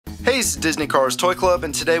Hey, it's Disney Cars Toy Club,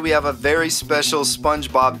 and today we have a very special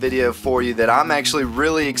SpongeBob video for you that I'm actually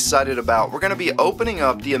really excited about. We're going to be opening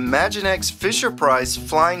up the Imaginext Fisher-Price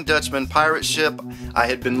Flying Dutchman pirate ship. I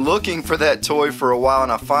had been looking for that toy for a while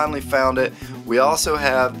and I finally found it. We also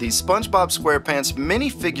have the SpongeBob SquarePants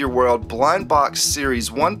Minifigure World Blind Box Series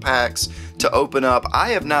 1 packs to open up.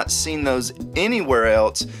 I have not seen those anywhere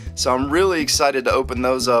else, so I'm really excited to open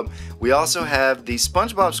those up. We also have the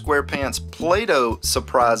SpongeBob SquarePants Play-Doh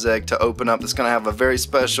surprise egg to open up. That's going to have a very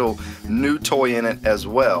special new toy in it as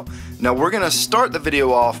well. Now we're going to start the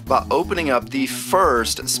video off by opening up the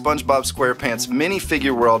first SpongeBob SquarePants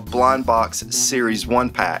Minifigure World Blind Box Series 1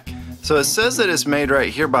 pack. So it says that it's made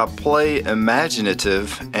right here by Play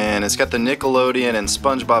Imaginative, and it's got the Nickelodeon and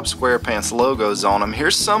SpongeBob SquarePants logos on them.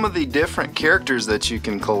 Here's some of the different characters that you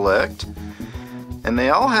can collect, and they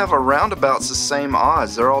all have around about the same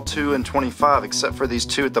odds. They're all 2 and 25 except for these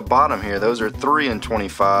two at the bottom here. Those are 3 and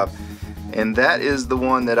 25, and that is the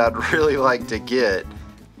one that I'd really like to get.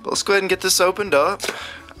 But let's go ahead and get this opened up.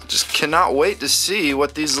 Just cannot wait to see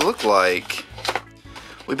what these look like.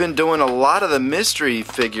 We've been doing a lot of the mystery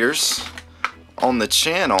figures on the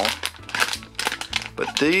channel,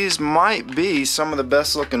 but these might be some of the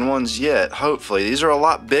best looking ones yet, hopefully. These are a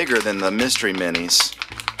lot bigger than the mystery minis.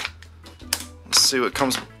 Let's see what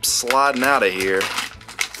comes sliding out of here.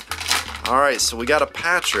 Alright, so we got a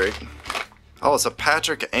Patrick. Oh, it's a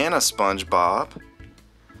Patrick and a SpongeBob.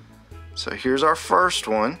 So here's our first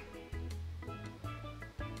one.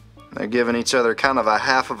 They're giving each other kind of a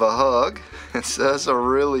half of a hug. So that's a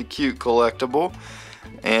really cute collectible.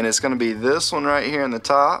 And it's going to be this one right here in the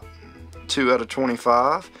top. 2 out of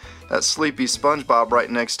 25. That Sleepy SpongeBob right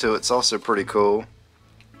next to it's also pretty cool.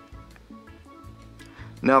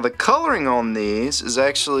 Now the coloring on these is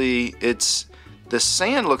actually, the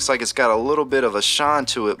sand looks like it's got a little bit of a shine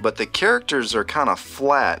to it, but the characters are kind of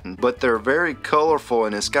flat, but they're very colorful,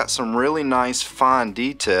 and it's got some really nice fine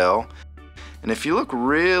detail. And if you look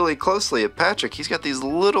really closely at Patrick, he's got these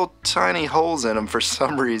little tiny holes in him for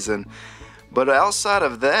some reason. But outside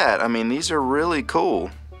of that, I mean, these are really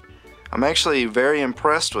cool. I'm actually very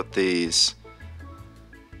impressed with these.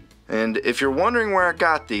 And if you're wondering where I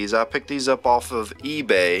got these, I picked these up off of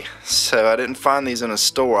eBay. So I didn't find these in a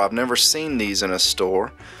store. I've never seen these in a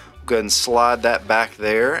store. Go ahead and slide that back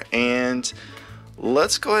there. And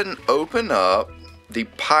let's go ahead and open up the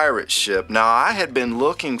pirate ship. Now I had been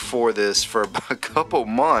looking for this for about a couple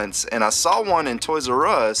months, and I saw one in Toys R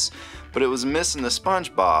Us, but it was missing the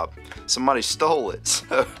SpongeBob. Somebody stole it,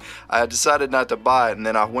 so I decided not to buy it, and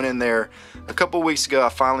then I went in there a couple weeks ago. I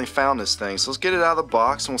finally found this thing, so let's get it out of the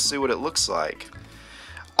box and we'll see what it looks like.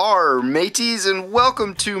 Arr, mateys, and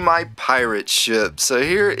welcome to my pirate ship. So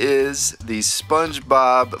here is the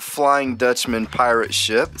SpongeBob Flying Dutchman pirate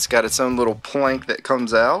ship. It's got its own little plank that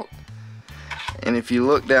comes out. And if you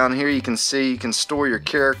look down here, you can see you can store your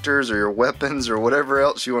characters or your weapons or whatever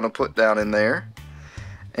else you want to put down in there.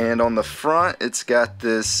 And on the front, it's got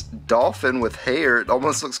this dolphin with hair. It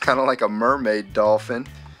almost looks kind of like a mermaid dolphin.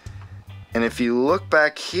 And if you look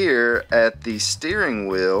back here at the steering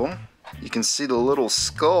wheel, you can see the little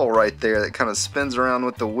skull right there that kind of spins around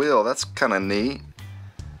with the wheel. That's kind of neat.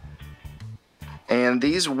 And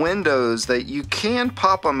these windows, that you can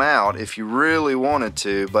pop them out if you really wanted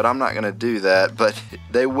to, but I'm not going to do that. But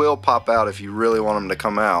they will pop out if you really want them to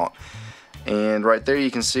come out. And right there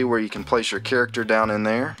you can see where you can place your character down in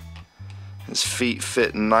there. His feet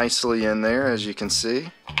fit nicely in there, as you can see.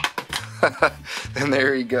 And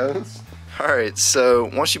there he goes. Alright, so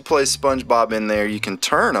once you place SpongeBob in there, you can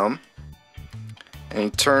turn him. And he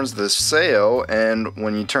turns the sail, and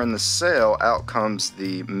when you turn the sail, out comes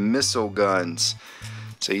the missile guns.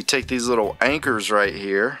 So you take these little anchors right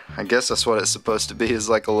here. I guess that's what it's supposed to be, is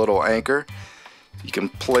like a little anchor. You can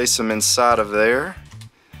place them inside of there.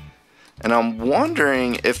 And I'm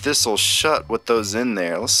wondering if this will shut with those in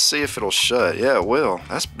there. Let's see if it'll shut. Yeah, it will.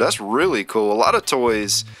 That's really cool. A lot of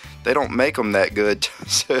toys, they don't make them that good.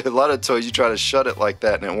 So a lot of toys, you try to shut it like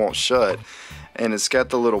that and it won't shut. And it's got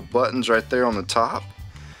the little buttons right there on the top.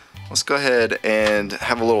 Let's go ahead and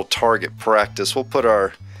have a little target practice. We'll put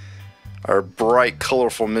our bright,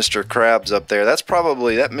 colorful Mr. Krabs up there. That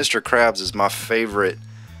Mr. Krabs is my favorite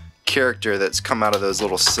character that's come out of those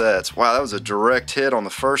little sets. Wow, that was a direct hit on the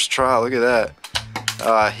first try. Look at that.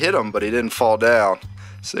 I hit him, but he didn't fall down.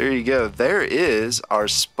 So there you go. There is our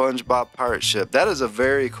SpongeBob pirate ship. That is a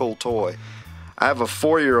very cool toy. I have a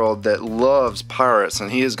 4-year-old that loves pirates,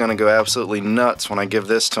 and he is going to go absolutely nuts when I give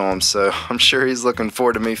this to him, so I'm sure he's looking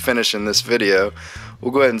forward to me finishing this video. We'll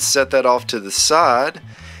go ahead and set that off to the side,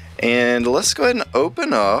 and let's go ahead and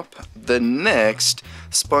open up the next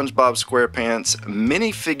SpongeBob SquarePants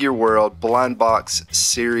Minifigure World Blind Box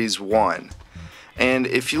Series 1. And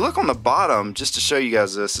if you look on the bottom, just to show you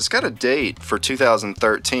guys this, it's got a date for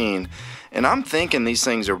 2013. And I'm thinking these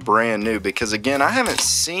things are brand new because, again, I haven't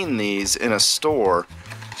seen these in a store.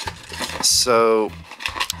 So,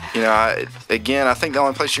 you know, I think the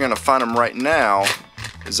only place you're going to find them right now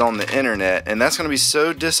is on the internet, and that's going to be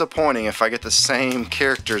so disappointing if I get the same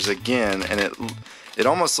characters again, and it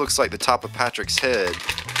almost looks like the top of Patrick's head.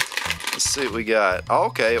 Let's see what we got. Oh,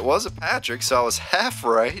 okay, it was a Patrick, so I was half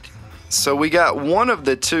right. So we got one of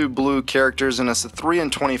the two blue characters, and it's a 3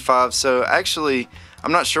 in 25, so actually,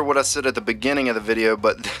 I'm not sure what I said at the beginning of the video,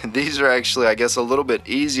 but these are actually, I guess, a little bit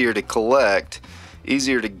easier to collect,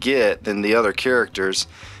 easier to get than the other characters.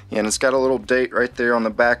 And it's got a little date right there on the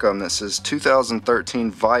back of them that says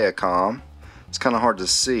 2013 Viacom. It's kind of hard to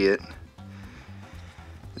see it.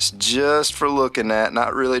 It's just for looking at,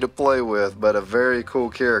 not really to play with, but a very cool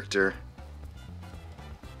character.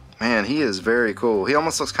 Man, he is very cool. He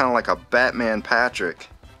almost looks kind of like a Batman Patrick.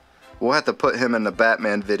 We'll have to put him in the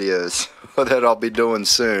Batman videos that I'll be doing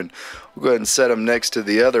soon. We'll go ahead and set him next to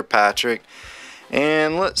the other Patrick.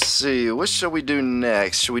 And let's see, what should we do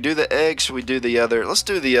next? Should we do the egg? Should we do the other? Let's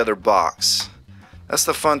do the other box. That's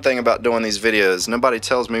the fun thing about doing these videos. Nobody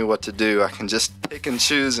tells me what to do. I can just pick and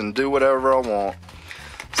choose and do whatever I want.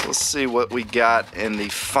 So let's see what we got in the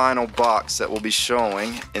final box that we'll be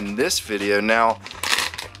showing in this video. Now,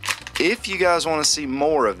 if you guys want to see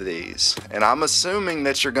more of these, and I'm assuming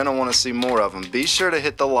that you're going to want to see more of them, be sure to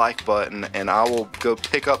hit the like button and I will go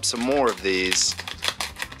pick up some more of these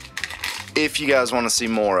if you guys want to see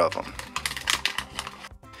more of them.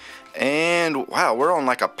 And wow, we're on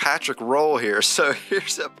like a Patrick roll here. So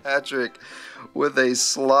here's a Patrick with a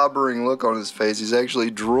slobbering look on his face. He's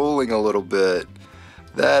actually drooling a little bit.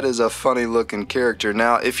 That is a funny looking character.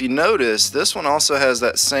 Now if you notice, this one also has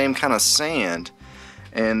that same kind of sand.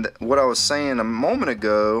 And what I was saying a moment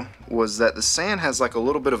ago was that the sand has like a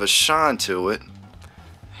little bit of a shine to it.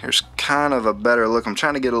 Here's kind of a better look. I'm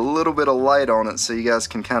trying to get a little bit of light on it so you guys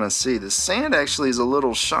can kind of see. The sand actually is a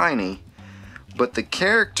little shiny, but the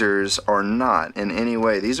characters are not in any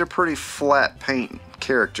way. These are pretty flat paint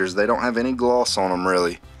characters. They don't have any gloss on them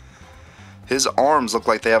really. His arms look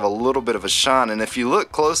like they have a little bit of a shine, and if you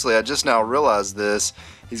look closely, I just now realized this,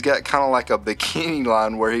 he's got kind of like a bikini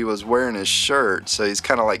line where he was wearing his shirt, so he's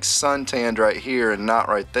kind of like suntanned right here and not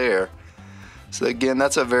right there. So again,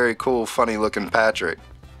 that's a very cool, funny looking Patrick.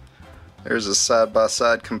 There's a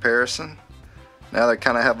side-by-side comparison. Now they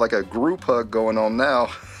kind of have like a group hug going on now.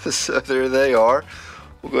 So there they are.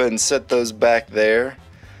 We'll go ahead and set those back there.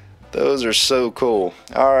 Those are so cool.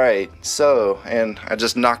 Alright, so, and I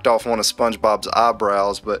just knocked off one of SpongeBob's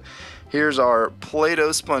eyebrows, but here's our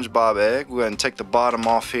Play-Doh SpongeBob egg. We'll go ahead and take the bottom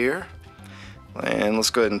off here. And let's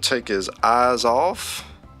go ahead and take his eyes off.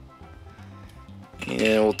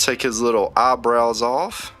 And we'll take his little eyebrows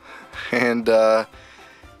off. And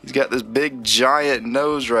he's got this big giant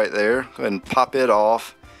nose right there. Go ahead and pop it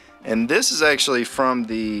off. And this is actually from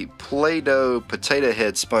the Play-Doh potato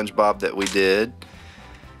head SpongeBob that we did.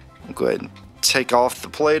 We'll go ahead and take off the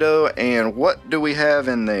Play-Doh, and what do we have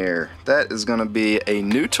in there? That is going to be a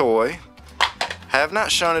new toy. Have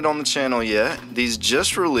not shown it on the channel yet. These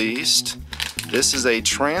just released. This is a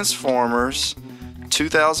Transformers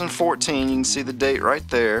 2014. You can see the date right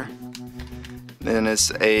there. Then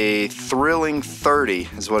it's a Thrilling 30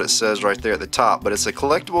 is what it says right there at the top, but it's a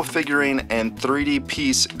collectible figurine and 3D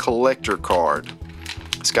piece collector card.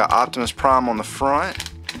 It's got Optimus Prime on the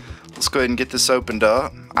front. Let's go ahead and get this opened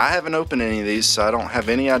up. I haven't opened any of these, so I don't have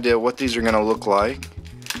any idea what these are going to look like.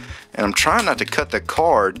 And I'm trying not to cut the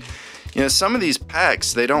card. You know, some of these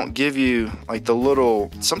packs, they don't give you like the little,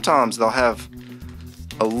 sometimes they'll have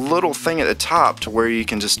a little thing at the top to where you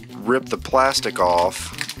can just rip the plastic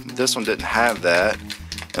off. This one didn't have that.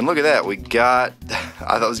 And look at that, we got,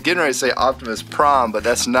 I was getting ready to say Optimus Prime, but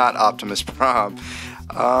that's not Optimus Prime.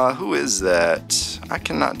 Who is that? I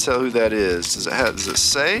cannot tell who that is. Does it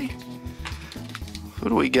say? Who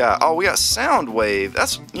do we got? Oh, we got Soundwave.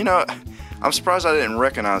 That's, you know, I'm surprised I didn't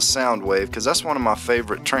recognize Soundwave because that's one of my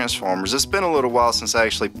favorite Transformers. It's been a little while since I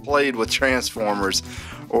actually played with Transformers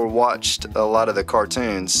or watched a lot of the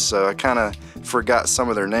cartoons, so I kind of forgot some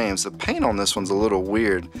of their names. The paint on this one's a little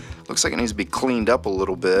weird. Looks like it needs to be cleaned up a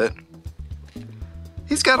little bit.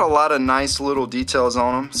 He's got a lot of nice little details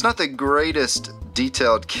on him. It's not the greatest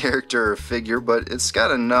detailed character or figure, but it's got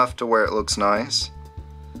enough to where it looks nice.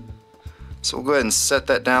 So we'll go ahead and set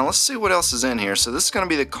that down. Let's see what else is in here. So this is going to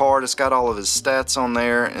be the card. It's got all of his stats on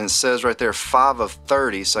there, and it says right there 5 of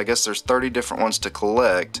 30, so I guess there's 30 different ones to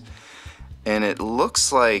collect. and it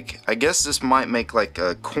looks like, I guess this might make like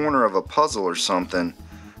a corner of a puzzle or something.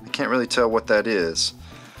 I can't really tell what that is.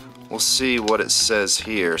 We'll see what it says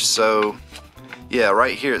here. So yeah,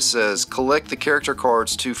 right here it says collect the character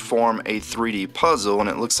cards to form a 3D puzzle, and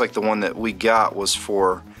it looks like the one that we got was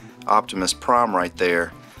for Optimus Prime right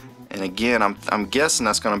there. And again, I'm guessing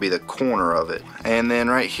that's going to be the corner of it. And then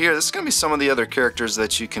right here, this is going to be some of the other characters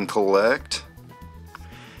that you can collect.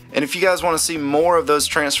 And if you guys want to see more of those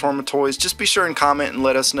Transformer toys, just be sure and comment and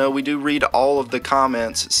let us know. We do read all of the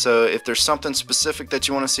comments, so if there's something specific that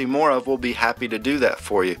you want to see more of, we'll be happy to do that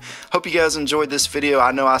for you. Hope you guys enjoyed this video.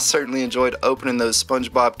 I know I certainly enjoyed opening those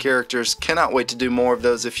SpongeBob characters. Cannot wait to do more of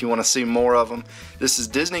those if you want to see more of them. This is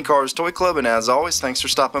Disney Cars Toy Club, and as always, thanks for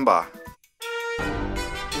stopping by.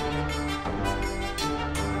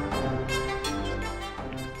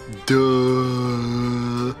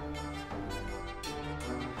 Duh.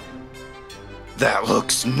 That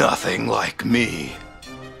looks nothing like me.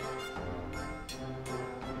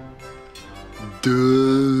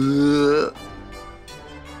 Duh.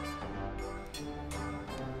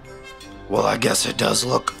 Well, I guess it does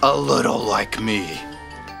look a little like me.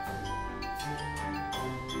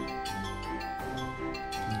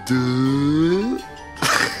 Duh.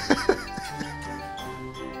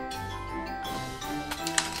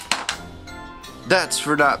 That's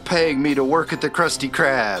for not paying me to work at the Krusty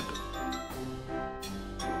Krab.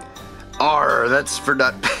 R, that's for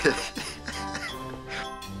not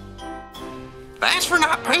That's for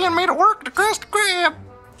not paying me to work at the Krusty Krab.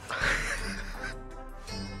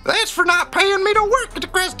 That's for not paying me to work at the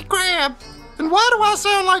Krusty Krab. And why do I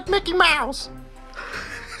sound like Mickey Mouse?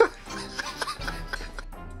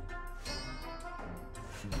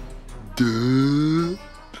 Dude.